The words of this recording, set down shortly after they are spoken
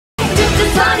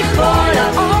decided for it,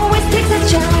 always takes a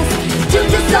chance to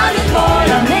decide it for it.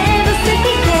 I'll never say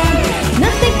again.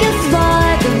 Nothing can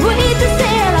survive the way to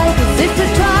say life is if you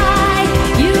try.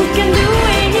 You can do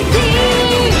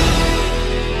anything.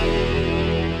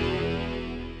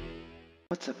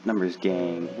 What's up, Numbers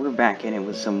Gang? We're back in it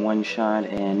with some one-shot,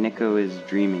 and Nico is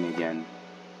dreaming again.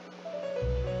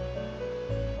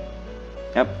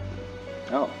 Yep.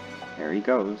 Oh, there he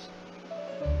goes.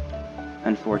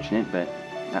 Unfortunate, but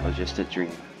that was just a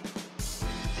dream.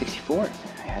 64th,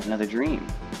 I had another dream.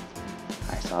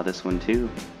 I saw this one too.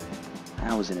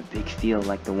 I was in a big field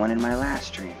like the one in my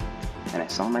last dream, and I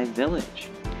saw my village.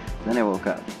 Then I woke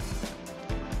up.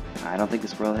 I don't think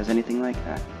this world has anything like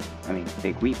that. I mean,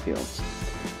 big wheat fields.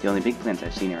 The only big plants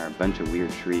I've seen are a bunch of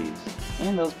weird trees,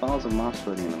 and those balls of moss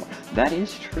floating in the water. That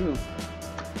is true.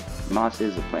 Moss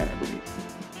is a plant, I believe.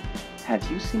 Have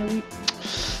you seen a wheat?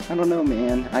 I don't know,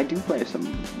 man. I do play some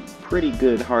pretty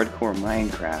good hardcore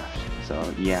Minecraft,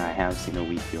 so yeah, I have seen a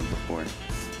wheat field before.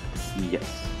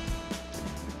 Yes.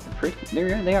 They're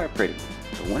pretty. They are pretty.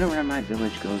 The one around my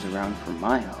village goes around for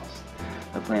miles.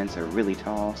 The plants are really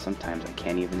tall, sometimes I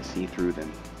can't even see through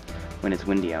them. When it's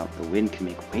windy out, the wind can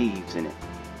make waves in it.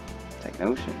 It's like an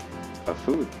ocean of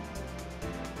food.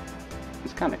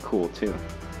 It's kind of cool, too.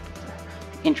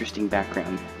 Interesting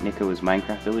background. Nico is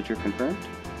Minecraft villager confirmed?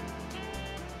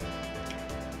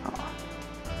 Oh,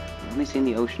 I've only seen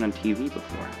the ocean on TV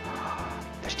before.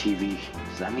 There's TV.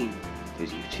 Does that mean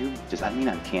there's YouTube? Does that mean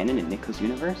I'm canon in Nico's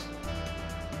universe?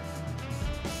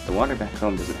 The water back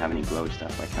home doesn't have any glow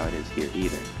stuff like how it is here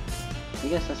either. I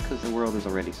guess that's because the world is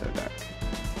already so dark.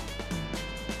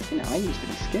 You know, I used to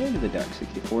be scared of the dark,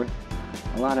 64th.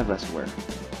 A lot of us were.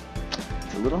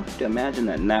 It's a little hard to imagine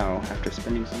that now, after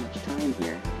spending so much time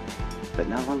here. But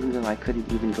not long ago, I couldn't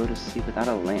even go to sleep without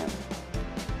a lamp.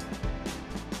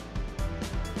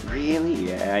 Really?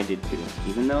 Yeah, I did too.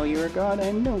 Even though you're a god,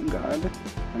 I'm no god.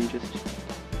 I'm just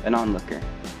an onlooker.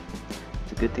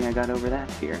 It's a good thing I got over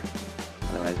that fear.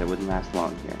 Otherwise, I wouldn't last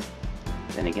long here.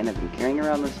 Then again, I've been carrying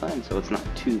around the sun, so it's not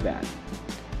too bad.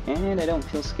 And I don't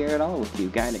feel scared at all with you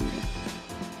guiding me.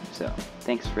 So,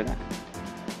 thanks for that.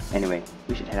 Anyway,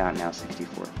 we should head out now,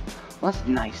 64. Well, that's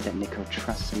nice that Nico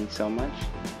trusts me so much.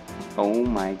 Oh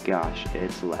my gosh,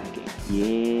 it's lagging.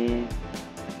 Yeah.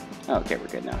 Okay, we're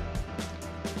good now.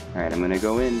 Alright, I'm gonna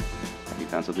go in. Have you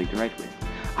found something to write with?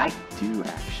 I do,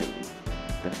 actually.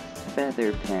 The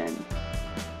feather pen.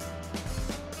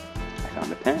 I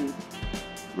found a pen.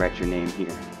 Write your name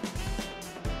here.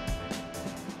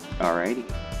 Alrighty.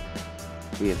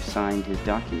 We have signed his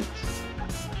documents.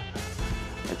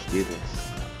 Let's do this.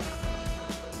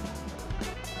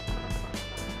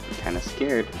 I'm kinda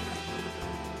scared.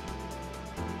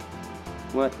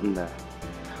 What in the...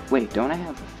 Wait, don't I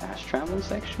have a fast travel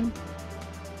section?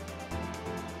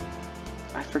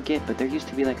 I forget, but there used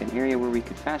to be like an area where we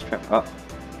could fast travel. Oh.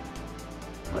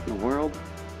 What in the world?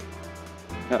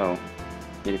 Uh-oh.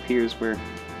 It appears we're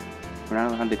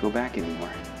not allowed to go back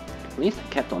anymore. At least I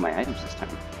kept all my items this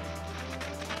time.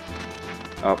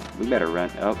 Oh, we better run.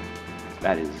 Oh,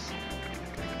 that is...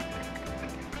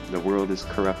 The world is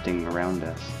corrupting around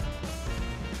us.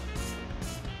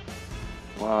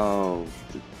 Whoa.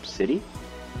 The city?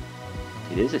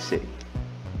 It is a city.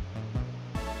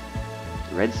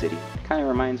 The Red City. Kind of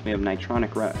reminds me of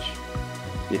Nitronic Rush.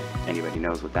 If anybody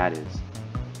knows what that is.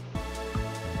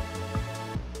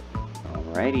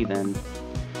 Alrighty then.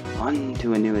 On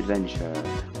to a new adventure.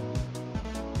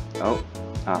 Oh.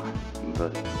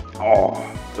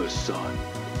 The sun.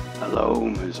 Hello,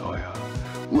 Messiah.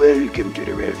 Welcome to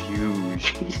the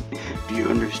refuge. Do you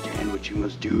understand what you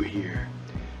must do here?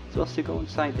 Supposed to go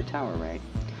inside the tower, right?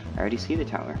 I already see the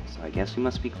tower, so I guess we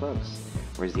must be close.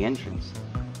 Where's the entrance?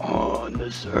 On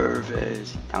the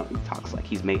surface. He talks like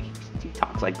he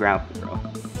talks like Grout, bro.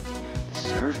 The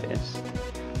surface?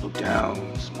 Look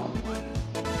down, small one.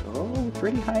 Oh,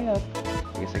 pretty high up.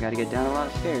 I guess I gotta get down a lot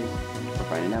of stairs or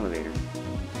find an elevator.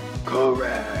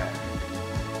 Correct.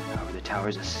 However, the tower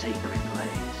is a sacred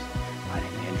place.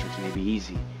 Finding the entrance may be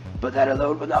easy, but that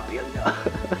alone will not be enough.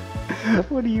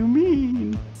 What do you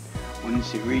mean?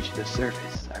 Once you reach the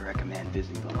surface, I recommend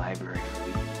visiting the library for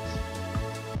leads.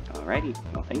 Alrighty,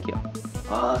 well thank you.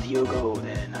 Off you go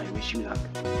then, I wish you luck.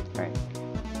 Alright.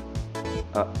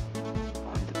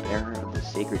 I'm the bearer of the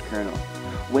sacred kernel.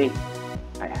 Wait,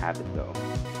 I have it though.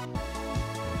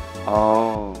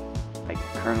 Oh, like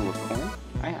a kernel of corn?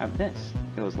 I have this.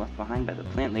 It was left behind by the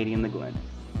plant lady in the glen.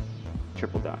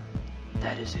 Triple dot.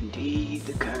 That is indeed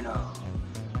the kernel.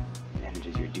 And it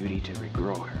is your duty to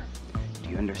regrow her. Do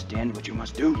you understand what you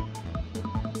must do?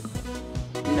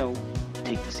 No.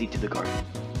 Take the seed to the garden.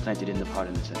 Plant it in the pot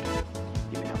in the center.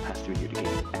 You may now pass through through here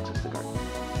to access the garden.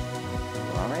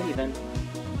 Well, alrighty then.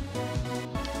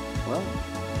 Well,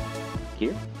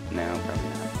 here? No, probably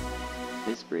not.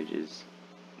 This bridge is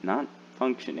not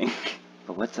functioning.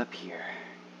 But what's up here?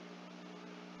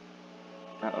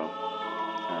 Uh-oh.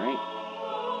 Alright.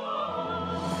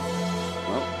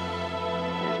 Well,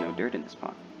 there's no dirt in this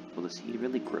pot. Will the seed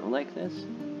really grow like this?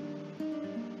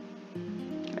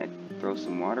 Can I throw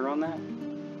some water on that?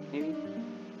 Maybe?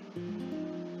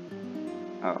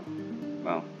 Oh.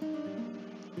 Well.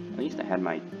 At least I had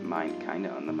my mind kinda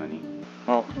on the money.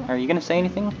 Well, are you gonna say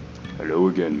anything? Hello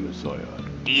again, Messiah.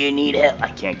 Do you need help? I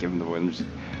can't give him the words.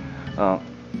 No.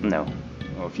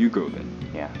 Off you go then.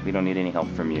 Yeah, we don't need any help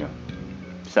from you.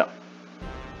 So,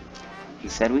 he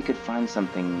said we could find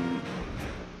something.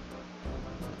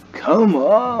 Come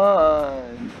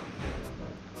on!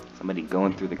 Somebody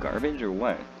going through the garbage or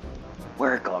what?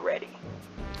 Work already.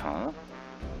 Huh?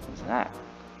 What's that?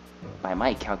 By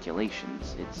my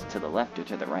calculations, it's to the left or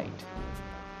to the right.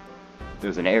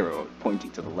 There's an arrow pointing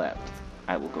to the left.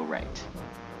 I will go right.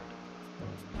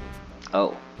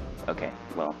 Oh, okay.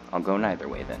 Well, I'll go neither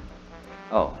way then.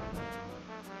 Oh.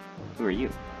 Who are you?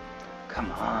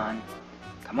 Come on.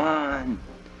 Come on.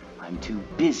 I'm too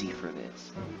busy for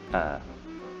this.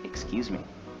 Excuse me.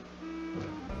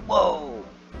 Whoa!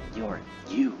 You're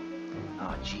you.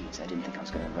 Oh, jeez, I didn't think I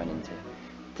was gonna run into...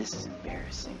 This is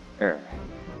embarrassing.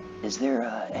 Is there,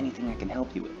 anything I can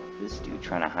help you with? This dude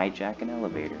trying to hijack an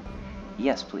elevator.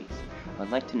 Yes, please.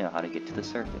 I'd like to know how to get to the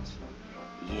surface.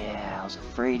 Yeah, I was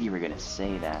afraid you were gonna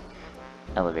say that.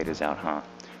 Elevator's out, huh?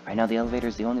 Right now the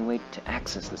elevator's the only way to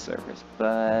access the surface,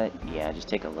 but yeah, just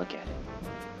take a look at it.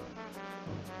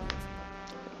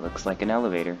 It looks like an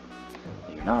elevator.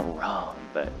 You're not wrong,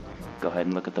 but go ahead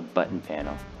and look at the button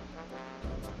panel.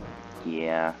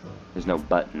 Yeah, there's no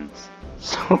buttons.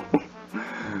 So,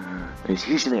 there's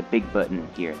usually a big button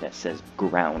here that says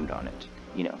ground on it.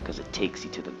 You know, because it takes you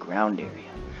to the ground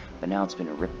area. But now it's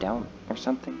been ripped out or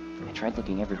something. I tried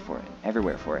looking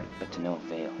everywhere for it, but to no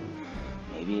avail.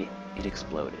 Maybe it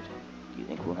exploded. Do you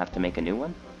think we'll have to make a new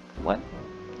one? What?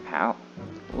 How?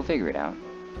 We'll figure it out.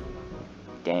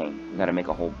 Dang, we gotta make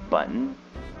a whole button?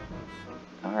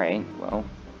 Alright, well.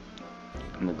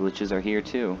 And the glitches are here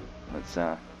too. Let's,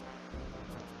 uh-oh.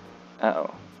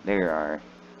 There are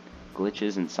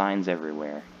glitches and signs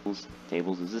everywhere.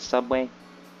 Tables, is this Subway?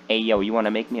 Hey, yo, you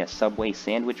wanna make me a Subway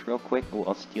sandwich real quick? Oh,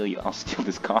 I'll steal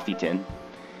this coffee tin.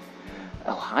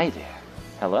 Oh, hi there.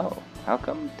 Hello. How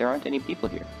come there aren't any people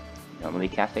here? Normally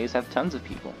cafes have tons of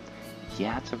people.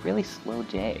 Yeah, it's a really slow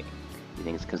day. You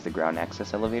think it's because the ground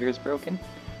access elevator is broken?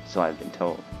 So I've been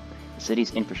told. The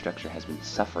city's infrastructure has been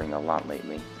suffering a lot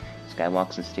lately.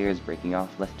 Skywalks and stairs breaking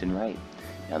off left and right.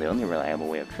 Now the only reliable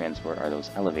way of transport are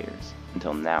those elevators.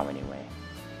 Until now, anyway.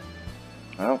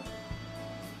 Well,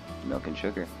 milk and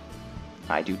sugar.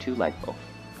 I do too like both.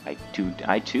 I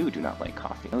too do not like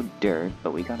coffee. No dirt,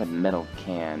 but we got a metal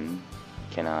can.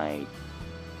 Can I...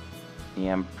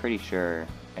 Yeah, I'm pretty sure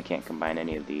I can't combine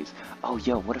any of these. Oh,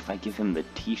 yo, what if I give him the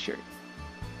t-shirt?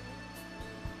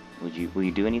 Will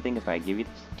you do anything if I give you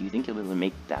this? Do you think you'll be able to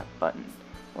make that button?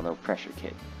 Well, no pressure,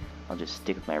 kid. I'll just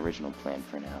stick with my original plan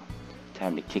for now.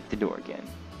 Time to kick the door again.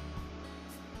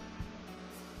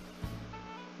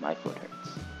 My foot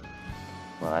hurts.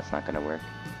 Well, that's not gonna work.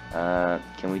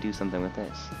 Can we do something with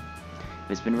this?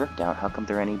 If it's been ripped out, how come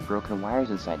there are any broken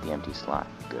wires inside the empty slot?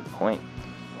 Good point.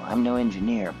 Well, I'm no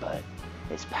engineer, but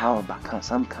it's powered by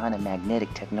some kind of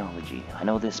magnetic technology. I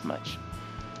know this much.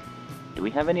 Do we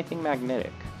have anything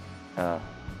magnetic?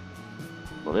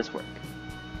 Will this work?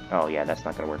 Oh yeah, that's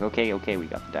not gonna work. Okay, we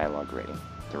got the dialogue ready.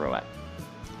 Throw it.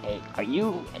 Hey, are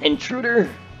you an intruder?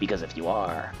 Because if you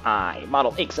are, I,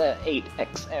 Model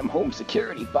X8XM Home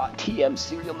Security Bot TM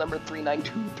serial number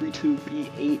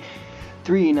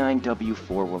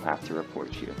 39232B839W4 will have to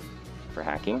report you. For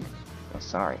hacking? Oh,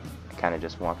 sorry. I kinda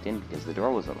just walked in because the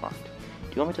door was unlocked.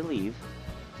 Do you want me to leave?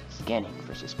 Scanning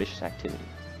for suspicious activity.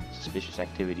 Suspicious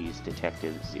activities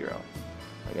detective 0.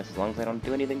 I guess as long as I don't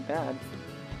do anything bad.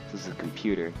 This is a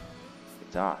computer.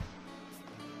 It's off.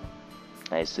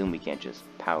 I assume we can't just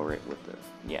power it with the...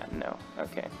 Yeah, no.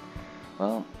 Okay.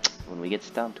 Well, when we get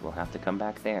stumped, we'll have to come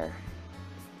back there.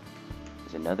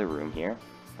 There's another room here.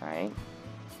 Alright.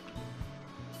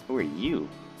 Who are you?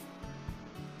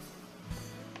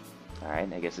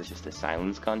 Alright, I guess it's just a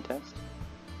silence contest?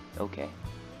 Okay.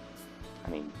 I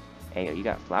mean, hey, you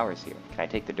got flowers here. Can I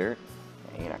take the dirt?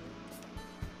 Yeah, you know.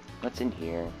 What's in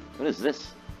here? What is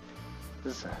this?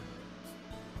 This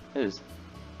is...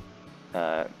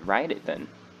 ride it then.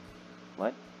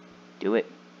 What? Do it.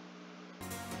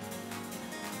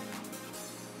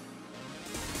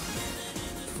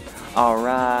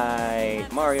 Alright,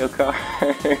 Mario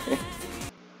Kart!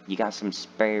 You got some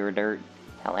spare dirt?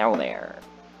 Hello there.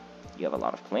 You have a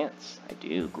lot of plants. I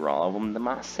do, grow all of them to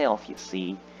myself, you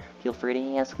see. Feel free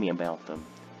to ask me about them.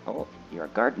 Oh, you're a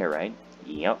gardener, right?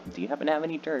 Yep. Do you happen to have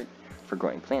any dirt? For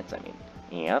growing plants, I mean.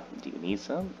 Yep. Do you need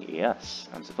some? Yes.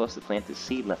 I'm supposed to plant this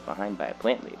seed left behind by a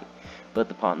plant lady, but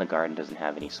the pot in the garden doesn't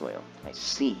have any soil. I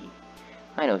see.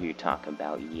 I know who you're talking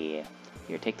about, yeah.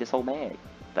 Here, take this whole bag.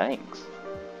 Thanks.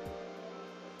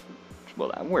 Well,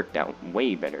 that worked out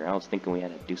way better. I was thinking we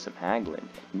had to do some haggling.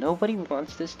 Nobody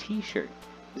wants this t-shirt.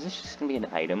 Is this just gonna be an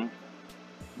item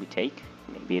we take?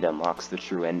 Maybe it unlocks the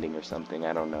true ending or something,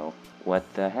 I don't know.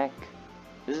 What the heck?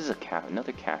 This is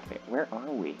another cafe. Where are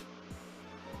we?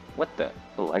 What the?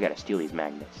 Oh, I gotta steal these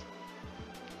magnets.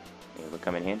 Maybe they'll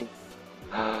come in handy?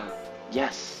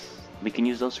 Yes! We can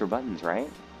use those for buttons,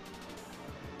 right?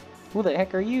 Who the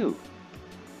heck are you?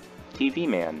 TV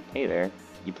man. Hey there.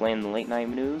 You playing the late night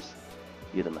news?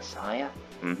 You the Messiah?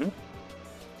 Mm-hmm.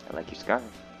 I like your scarf.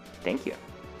 Thank you.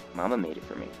 Mama made it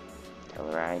for me.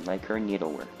 Tell her I like her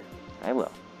needlework. I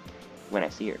will. When I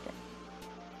see her again.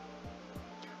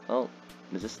 Well,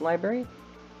 is this the library?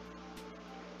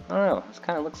 I don't know. This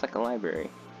kind of looks like a library.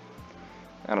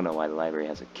 I don't know why the library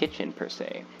has a kitchen, per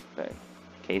se. But in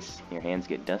case your hands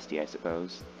get dusty, I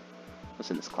suppose.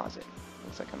 What's in this closet?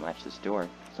 Looks like I can latch this door.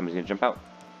 Somebody's gonna jump out.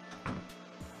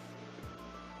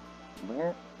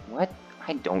 Where? What?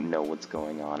 I don't know what's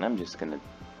going on. I'm just gonna...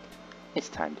 It's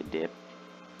time to dip.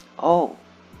 Oh!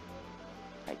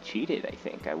 I cheated, I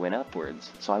think. I went upwards.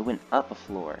 So I went up a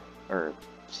floor. Or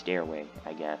stairway,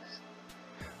 I guess.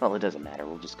 Well, it doesn't matter.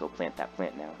 We'll just go plant that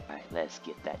plant now. Alright, let's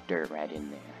get that dirt right in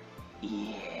there.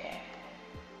 Yeah!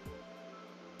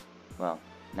 Well,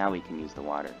 now we can use the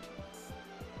water.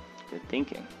 Good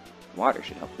thinking. Water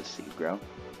should help this seed grow.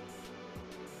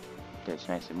 Dirt's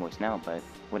nice and moist now, but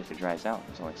what if it dries out?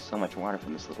 There's only so much water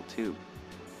from this little tube.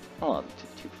 I'll allow the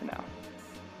tube for now.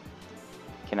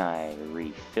 Can I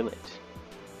refill it?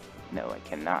 No, I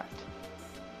cannot.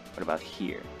 What about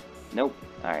here? Nope.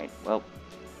 Alright, well,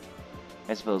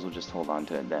 I suppose we'll just hold on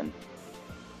to it then.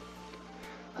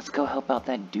 Let's go help out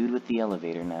that dude with the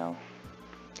elevator now.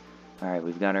 Alright,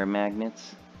 we've got our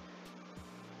magnets.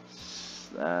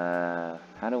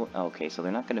 How do... Okay, so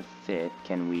they're not gonna fit.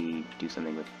 Can we do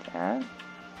something with that?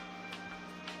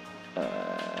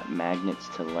 Magnets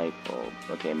to light bulb.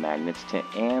 Okay, magnets to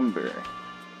amber.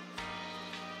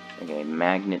 Okay,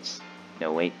 magnets...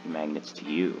 No, wait, magnets to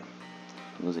you.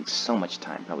 I'm losing so much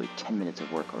time. Probably 10 minutes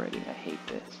of work already. I hate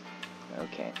this.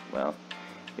 Okay, well,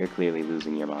 you're clearly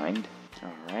losing your mind.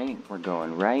 Alright, we're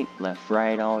going right, left,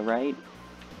 right, all right.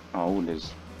 Oh,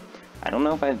 there's... I don't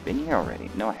know if I've been here already.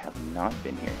 No, I have not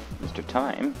been here. Mr.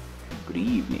 Time, good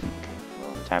evening.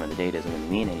 Well, the time of the day doesn't really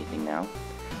mean anything now.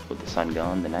 With the sun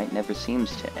gone, the night never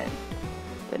seems to end.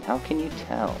 Then how can you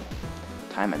tell?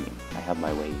 Time, I mean. I have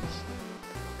my ways.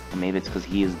 Well, maybe it's because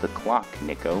he is the clock,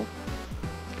 Nico.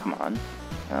 Come on.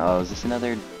 Oh, is this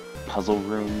another puzzle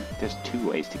room? There's 2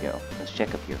 ways to go. Let's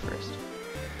check up here first.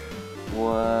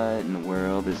 What in the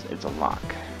world is... It's a lock.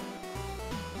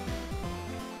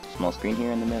 Small screen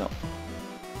here in the middle.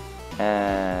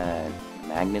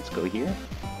 Magnets go here?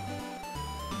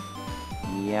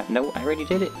 Yeah, no, I already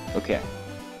did it. Okay.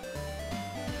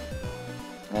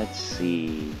 Let's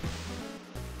see.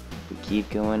 We keep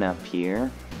going up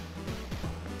here.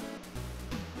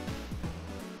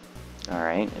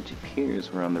 Alright, it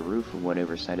appears we're on the roof of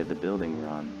whatever side of the building we're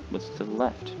on. What's to the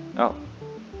left? Oh,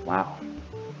 wow.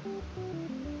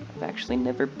 I've actually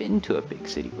never been to a big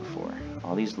city before.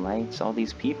 All these lights, all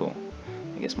these people.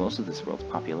 I guess most of this world's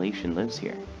population lives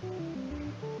here.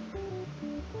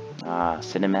 Ah,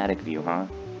 cinematic view, huh?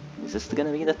 Is this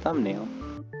gonna be the thumbnail?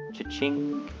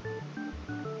 Cha-ching!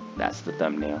 That's the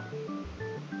thumbnail.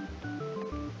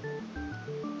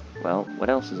 Well, what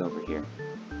else is over here?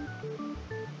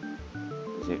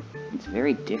 It's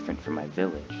very different from my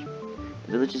village.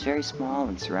 The village is very small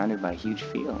and surrounded by huge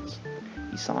fields.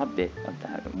 You saw a bit of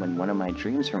that when one of my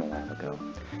dreams from a while ago.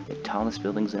 The tallest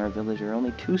buildings in our village are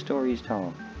only 2 stories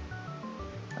tall.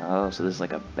 Oh, so this is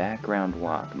like a background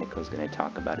walk. Nico's gonna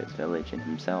talk about his village and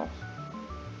himself.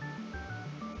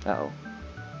 Uh-oh.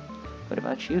 What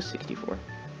about you, 64?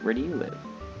 Where do you live?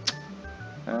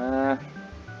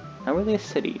 Not really a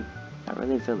city. Not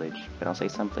really a village, but I'll say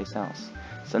someplace else.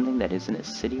 Something that isn't a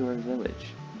city or a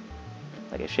village.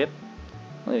 Like a ship?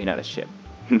 Well, maybe not a ship.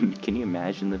 Can you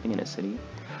imagine living in a city?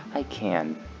 I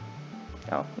can.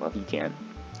 Oh, well, he can't.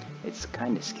 It's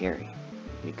kind of scary.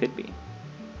 It could be.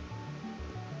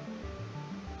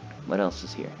 What else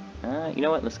is here? You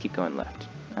know what? Let's keep going left.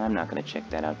 I'm not going to check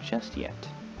that out just yet.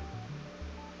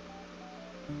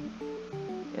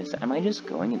 Am I just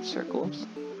going in circles?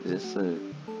 Is this a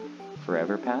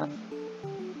forever path?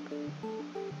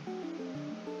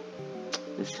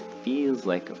 This feels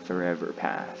like a forever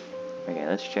path. Okay,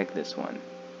 let's check this one.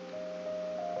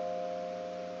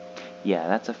 Yeah,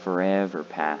 that's a forever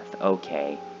path.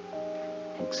 Okay.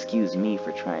 Excuse me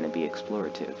for trying to be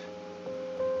explorative.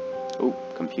 Oh,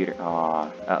 computer.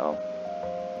 Aw, uh-oh.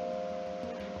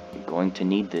 You're going to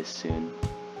need this soon.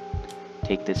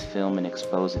 Take this film and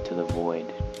expose it to the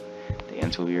void. The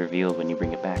answer will be revealed when you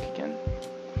bring it back again.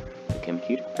 The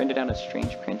computer printed out a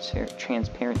strange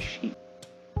transparent sheet.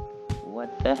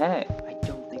 What the heck? I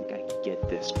don't think I get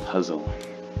this puzzle.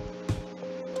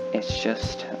 It's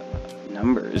just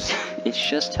numbers. It's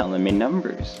just telling me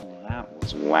numbers. That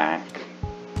was whack.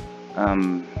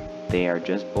 They are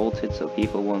just bolted so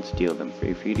people won't steal them.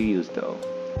 Free for you to use though.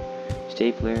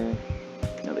 Stapler,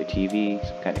 another TV,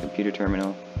 some kind of computer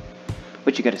terminal.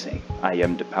 What you gotta say? I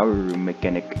am the power room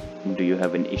mechanic. Do you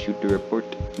have an issue to report?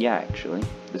 Yeah, actually.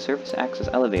 The surface access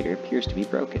elevator appears to be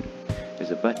broken. There's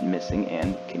a button missing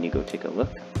and, can you go take a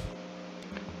look?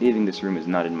 Leaving this room is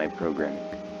not in my programming.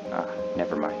 Ah,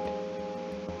 never mind.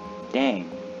 Dang.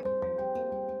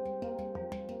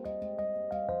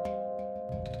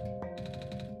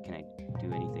 Can I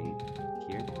do anything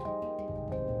here?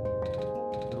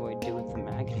 What do I do with the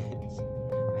magnets?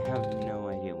 I have no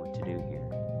idea what to do here.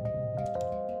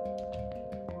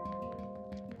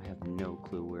 I have no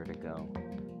clue where to go.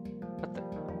 What the?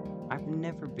 I've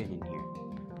never been in here.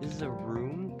 This is a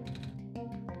room?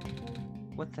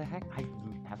 What the heck?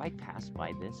 Have I passed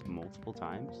by this multiple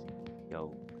times?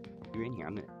 Yo, you're in here.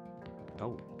 I'm gonna...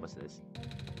 Oh, what's this?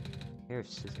 Pair of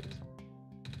scissors.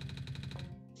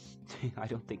 I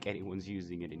don't think anyone's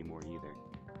using it anymore either.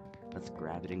 Let's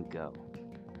grab it and go.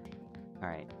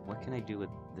 Alright, what can I do with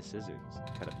the scissors?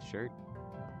 Cut up the shirt?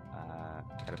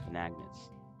 Cut up the magnets.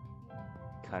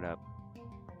 Cut up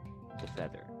the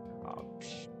feather. Oh,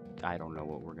 I don't know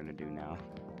what we're gonna do now.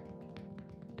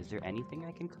 Is there anything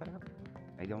I can cut up?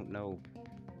 I don't know.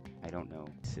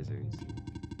 Scissors.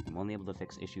 I'm only able to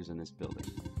fix issues in this building.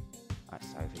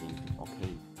 Sorry for anything.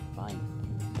 Okay, fine.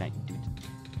 Can I do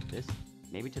this?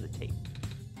 Maybe to the tape.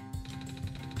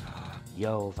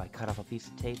 Yo, if I cut off a piece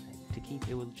of tape to keep,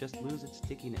 it will just lose its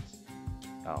stickiness.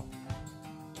 Oh.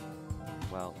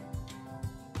 Well.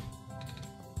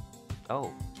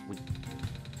 Oh.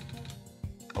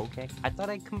 Okay. I thought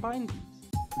I combined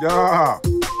these. Yeah,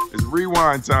 it's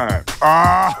rewind time.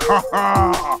 Ah,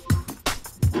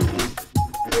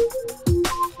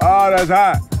 oh, that's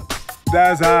hot.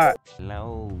 That's hot.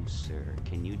 Hello, sir.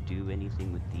 Can you do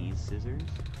anything with these scissors?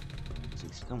 It's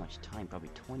like so much time, probably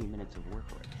 20 minutes of work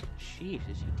already. Sheesh,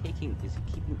 is he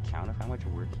keeping count of how much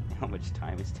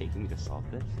time it's taking me to solve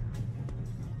this?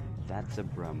 That's a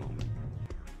bruh moment.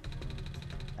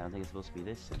 I don't think it's supposed to be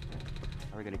this simple.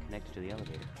 How are we gonna connect it to the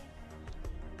elevator?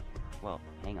 Well,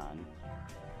 hang on.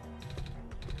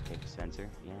 Take the sensor.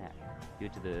 Yeah. Do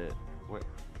it to the... What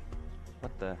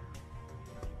the...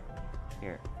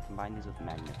 Here, combine these with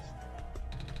magnets.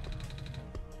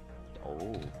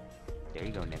 Oh. There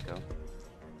you go, Nico.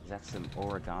 Is that some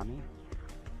origami?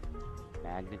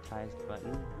 Magnetized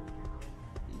button?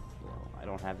 Well, I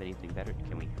don't have anything better.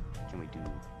 Can we do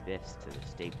this to the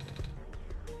stapler?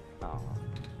 Oh,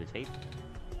 the tape?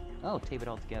 Oh, tape it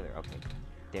all together. Okay.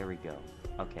 There we go.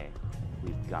 Okay.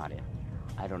 We've got it.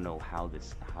 I don't know how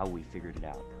we figured it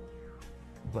out.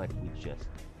 But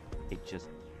it just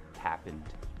happened.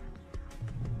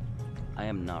 I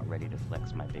am not ready to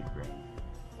flex my big brain.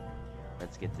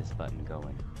 Let's get this button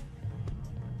going.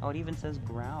 Oh, it even says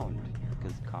ground,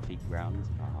 because coffee grounds.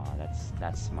 Oh,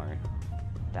 that's smart.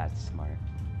 That's smart.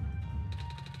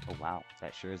 Oh wow,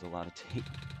 that sure is a lot of tape.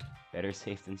 Better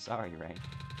safe than sorry, right?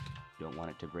 Don't want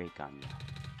it to break on you.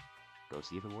 Go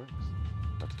see if it works.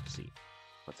 Let's see.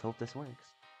 Let's hope this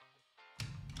works.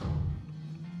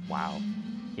 Wow,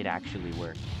 it actually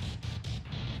worked.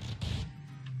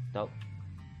 Oh,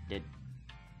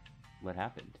 what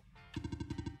happened?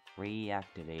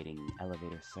 Reactivating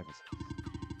elevator services.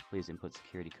 Please input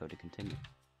security code to continue.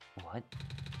 What?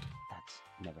 That's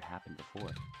never happened before.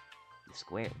 The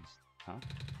squares, huh?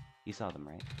 You saw them,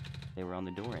 right? They were on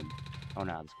the door and... Oh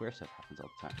no, the square stuff happens all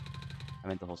the time. I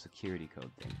meant the whole security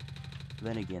code thing.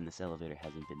 Then again, this elevator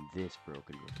hasn't been this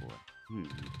broken before.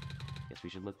 Guess we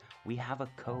should look... We have a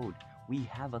code! We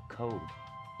have a code!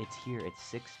 It's here, it's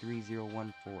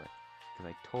 63014.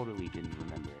 Because I totally didn't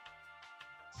remember it.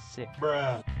 Sick.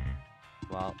 Bruh.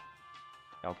 Well,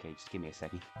 okay, just give me a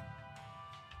second.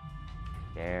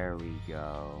 There we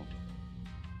go.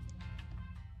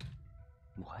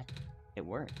 What? It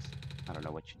works. I don't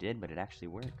know what you did, but it actually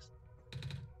works.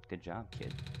 Good job,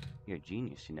 kid. You're a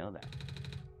genius, you know that.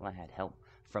 Well, I had help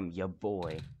from ya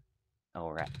boy.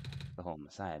 Alright, the whole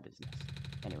Messiah business.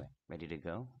 Anyway, ready to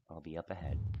go? I'll be up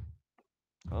ahead.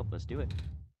 Oh, let's do it.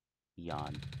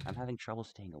 Yawn. I'm having trouble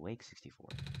staying awake, 64.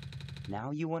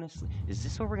 Now you want to sleep? Is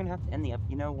this where we're gonna have to end the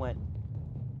You know what?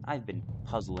 I've been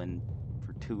puzzling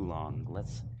for too long.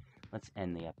 Let's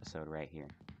end the episode right here.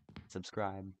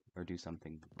 Subscribe or do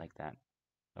something like that.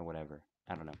 Or whatever.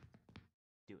 I don't know.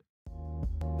 Do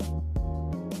it.